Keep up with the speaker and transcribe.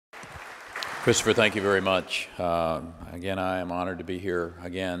Christopher, thank you very much. Again, I am honored to be here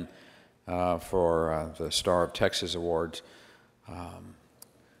again for the Star of Texas Awards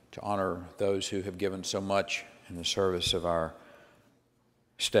to honor those who have given so much in the service of our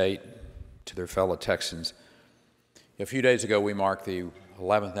state to their fellow Texans. A few days ago, we marked the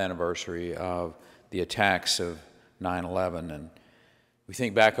 11th anniversary of the attacks of 9/11, and we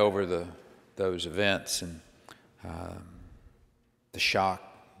think back over those events and the shock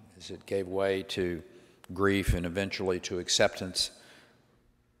as it gave way to grief and eventually to acceptance.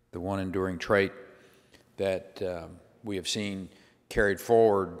 The one enduring trait that we have seen carried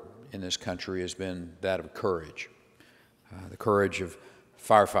forward in this country has been that of courage. The courage of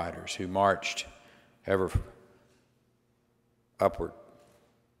firefighters who marched ever upward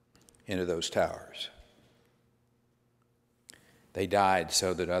into those towers. They died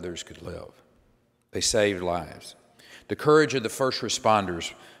so that others could live. They saved lives. The courage of the first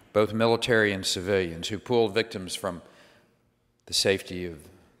responders, both military and civilians, who pulled victims from the safety of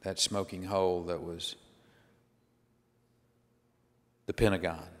that smoking hole that was the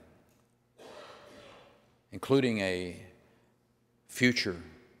Pentagon, including a future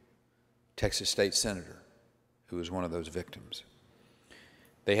Texas state senator who was one of those victims.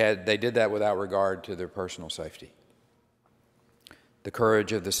 They did that without regard to their personal safety. The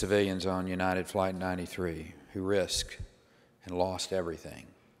courage of the civilians on United Flight 93 who risked and lost everything,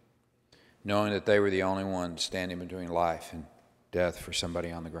 knowing that they were the only ones standing between life and death for somebody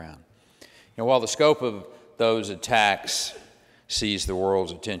on the ground. While the scope of those attacks seized the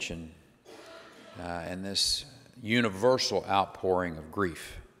world's attention and this universal outpouring of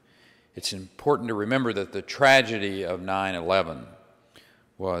grief, it's important to remember that the tragedy of 9/11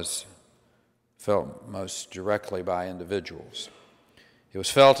 was felt most directly by individuals. It was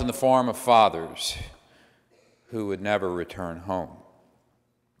felt in the form of fathers who would never return home,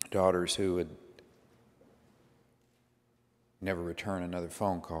 daughters who would never return another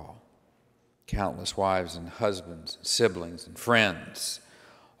phone call, countless wives and husbands, and siblings and friends,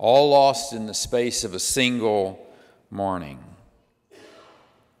 all lost in the space of a single morning.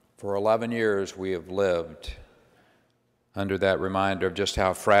 For 11 years we have lived under that reminder of just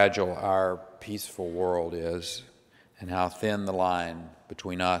how fragile our peaceful world is and how thin the line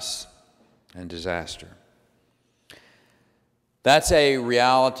between us and disaster. That's a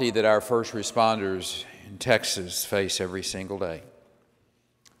reality that our first responders in Texas face every single day.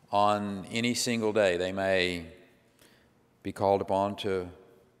 On any single day, they may be called upon to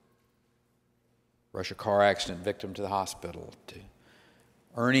rush a car accident victim to the hospital, to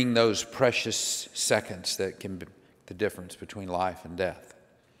earning those precious seconds that can be the difference between life and death.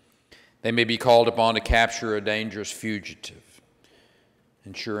 They may be called upon to capture a dangerous fugitive,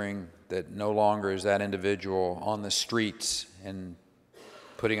 ensuring that no longer is that individual on the streets and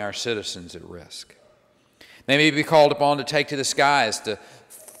putting our citizens at risk. They may be called upon to take to the skies to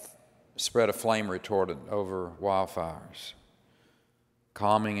spread a flame retardant over wildfires,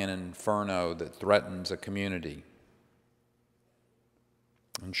 calming an inferno that threatens a community.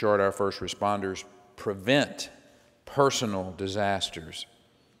 In short, our first responders prevent personal disasters,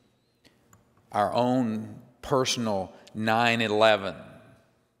 our own personal 9/11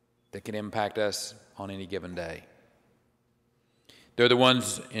 that can impact us on any given day. They're the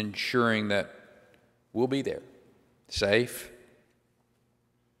ones ensuring that we'll be there, safe,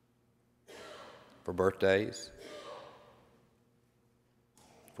 for birthdays,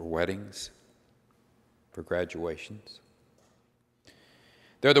 for weddings, for graduations.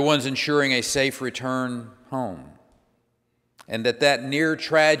 They're the ones ensuring a safe return home, and that near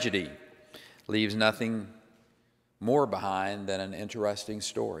tragedy leaves nothing more behind than an interesting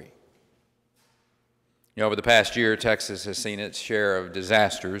story. Over the past year, Texas has seen its share of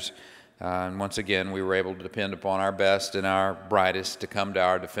disasters, and once again, we were able to depend upon our best and our brightest to come to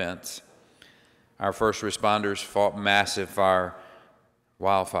our defense. Our first responders fought massive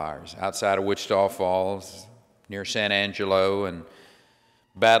wildfires outside of Wichita Falls, near San Angelo, and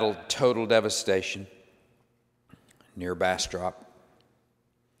battled total devastation near Bastrop.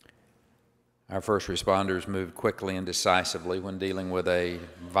 Our first responders moved quickly and decisively when dealing with a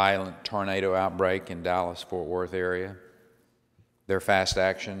violent tornado outbreak in Dallas-Fort Worth area. Their fast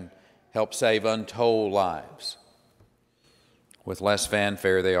action helped save untold lives. With less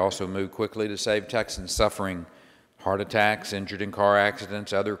fanfare, they also moved quickly to save Texans suffering heart attacks, injured in car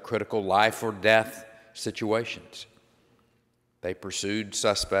accidents, other critical life or death situations. They pursued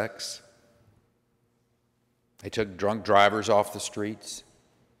suspects. They took drunk drivers off the streets.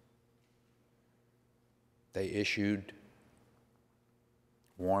 They issued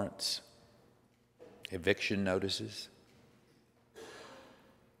warrants, eviction notices.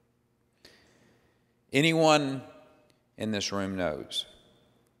 Anyone in this room knows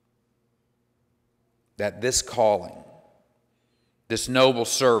that this calling, this noble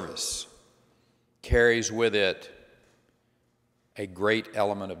service, carries with it a great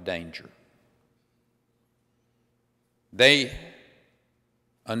element of danger. They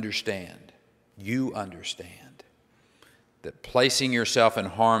understand, you understand, that placing yourself in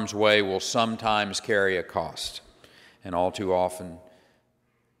harm's way will sometimes carry a cost, and all too often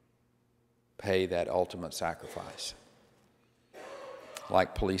pay that ultimate sacrifice.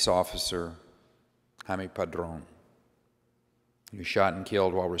 Like police officer Jaime Padron, who was shot and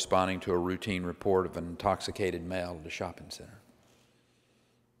killed while responding to a routine report of an intoxicated male at a shopping center.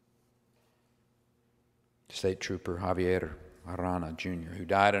 State Trooper Javier Arana, Jr., who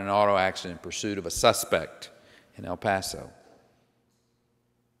died in an auto accident in pursuit of a suspect in El Paso.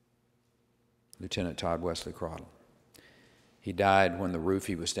 Lieutenant Todd Wesley Cradle. He died when the roof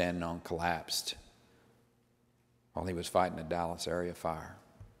he was standing on collapsed while he was fighting a Dallas area fire.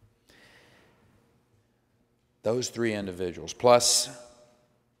 Those three individuals, plus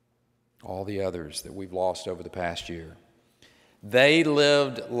all the others that we've lost over the past year, they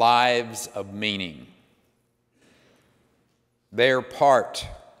lived lives of meaning. They are part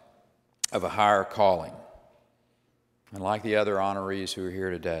of a higher calling. And like the other honorees who are here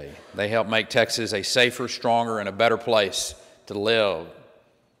today, they help make Texas a safer, stronger, and a better place to live,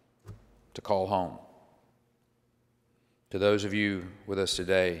 to call home. To those of you with us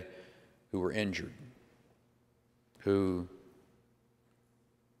today who were injured, who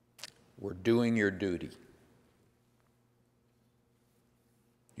were doing your duty,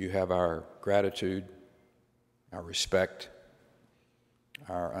 you have our gratitude, our respect,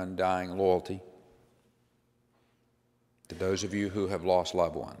 our undying loyalty. To those of you who have lost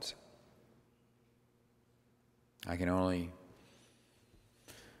loved ones, I can only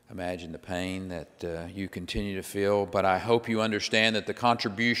imagine the pain that you continue to feel, but I hope you understand that the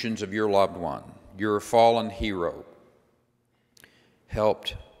contributions of your loved one, your fallen hero,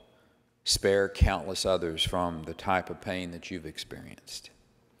 helped spare countless others from the type of pain that you've experienced.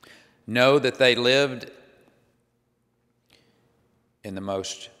 Know that they lived in the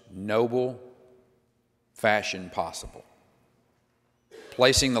most noble fashion possible,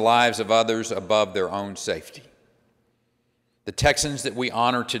 placing the lives of others above their own safety. The Texans that we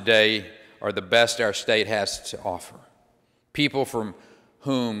honor today are the best our state has to offer. People from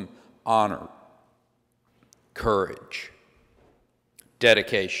whom honor, courage,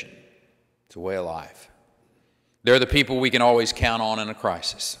 dedication, it's a way of life. They're the people we can always count on in a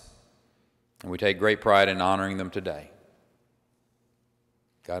crisis, and we take great pride in honoring them today.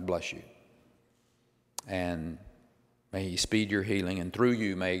 God bless you, and may He speed your healing, and through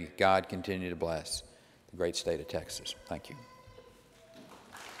you may God continue to bless the great state of Texas. Thank you.